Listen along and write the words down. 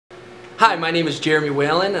Hi, my name is Jeremy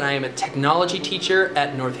Whalen and I am a technology teacher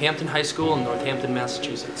at Northampton High School in Northampton,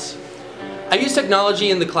 Massachusetts. I use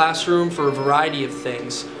technology in the classroom for a variety of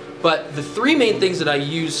things, but the three main things that I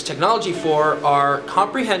use technology for are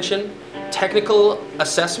comprehension, technical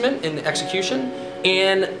assessment and execution,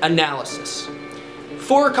 and analysis.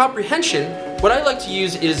 For comprehension, what I like to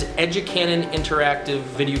use is Educanon interactive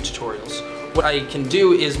video tutorials. What I can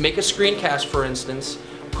do is make a screencast, for instance,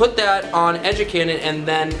 put that on Educanon, and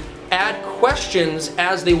then add questions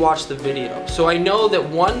as they watch the video. So I know that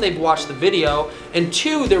one, they've watched the video, and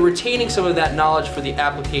two, they're retaining some of that knowledge for the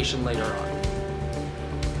application later on.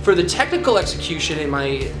 For the technical execution in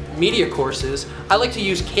my media courses, I like to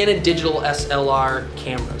use Canon digital SLR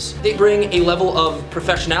cameras. They bring a level of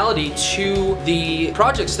professionality to the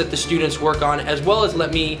projects that the students work on, as well as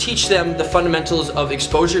let me teach them the fundamentals of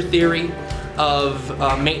exposure theory, of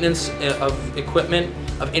maintenance of equipment,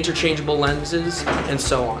 of interchangeable lenses, and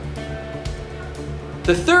so on.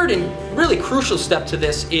 The third and really crucial step to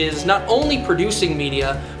this is not only producing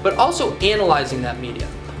media, but also analyzing that media.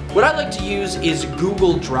 What I like to use is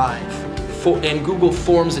Google Drive and Google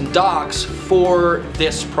Forms and Docs for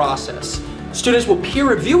this process. Students will peer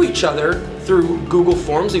review each other through Google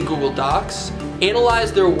Forms and Google Docs,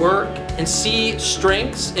 analyze their work, and see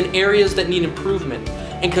strengths and areas that need improvement,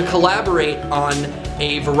 and can collaborate on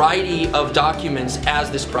a variety of documents as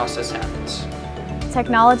this process happens.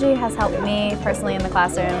 Technology has helped me personally in the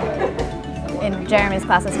classroom, in Jeremy's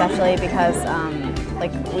class especially, because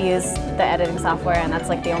we use the editing software and that's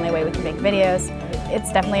the only way we can make videos.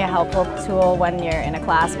 It's definitely a helpful tool when you're in a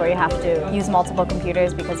class where you have to use multiple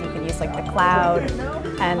computers, because you can use the cloud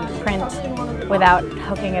and print without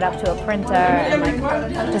hooking it up to a printer,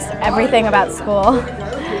 and just everything about school.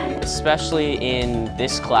 Especially in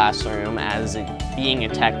this classroom, as it being a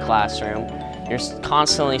tech classroom, you're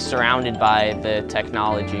constantly surrounded by the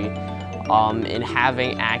technology, and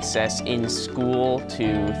having access in school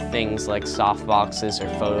to things like softboxes or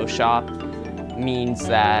Photoshop means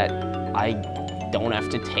that I don't have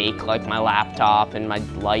to take my laptop and my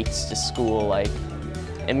lights to school.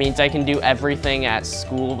 It means I can do everything at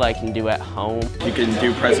school that I can do at home. You can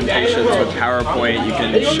do presentations with PowerPoint, you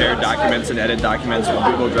can share documents and edit documents with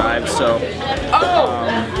Google Drive, so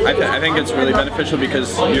I think it's really beneficial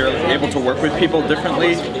because you're able to work with people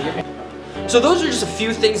differently. So those are just a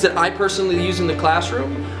few things that I personally use in the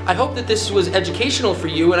classroom. I hope that this was educational for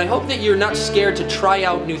you, and I hope that you're not scared to try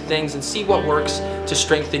out new things and see what works to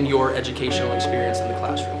strengthen your educational experience in the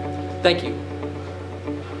classroom. Thank you.